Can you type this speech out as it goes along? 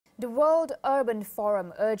The World Urban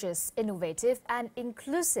Forum urges innovative and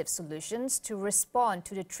inclusive solutions to respond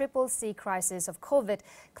to the CCC crisis of COVID,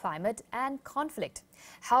 climate and conflict.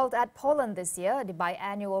 Held at Poland this year, the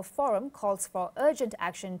biannual forum calls for urgent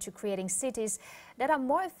action to creating cities that are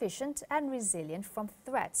more efficient and resilient from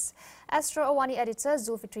threats. Astro AWANI editor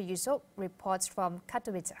Dzulfitri Yusop reports from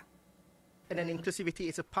Katowice. And then inclusivity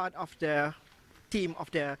is a part of the theme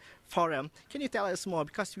of the forum. Can you tell us more?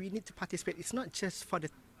 Because we need to participate. It's not just for the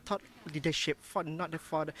thought leadership, for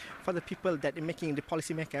the people that are making the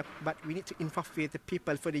policy maker, but we need to involve with the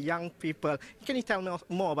people, for the young people. Can you tell me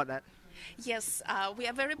more about that? Yes, we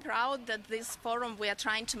are very proud that this forum, we are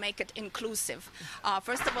trying to make it inclusive.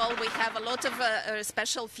 First of all, we have a lot of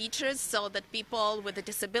special features so that people with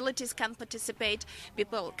disabilities can participate,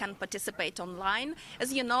 people can participate online.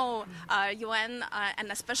 As you know, UN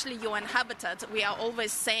and especially UN Habitat, we are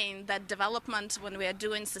always saying that development, when we are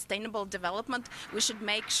doing sustainable development, we should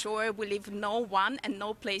make sure we leave no one and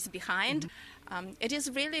no place behind. It is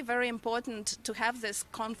really very important to have this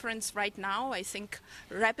conference right now. I think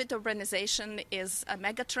rapid urbanization is a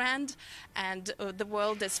mega trend, and the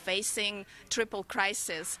world is facing triple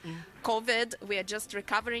crisis. COVID, we are just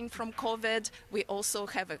recovering from COVID. We also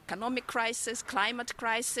have economic crisis, climate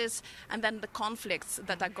crisis, and then the conflicts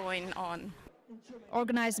that are going on.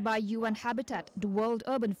 Organized by UN Habitat, the World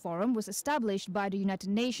Urban Forum was established by the United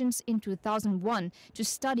Nations in 2001 to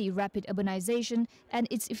study rapid urbanization and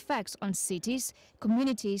its effects on cities,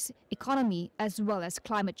 communities, economy, as well as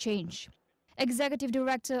climate change. Executive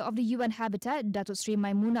Director of the UN Habitat, Datuk Sri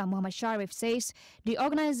Maimuna Muhammad Sharif, says the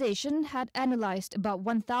organization had analyzed about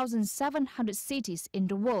 1,700 cities in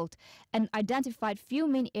the world and identified few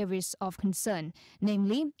main areas of concern,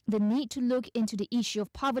 namely the need to look into the issue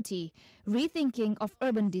of poverty, rethinking of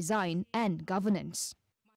urban design and governance.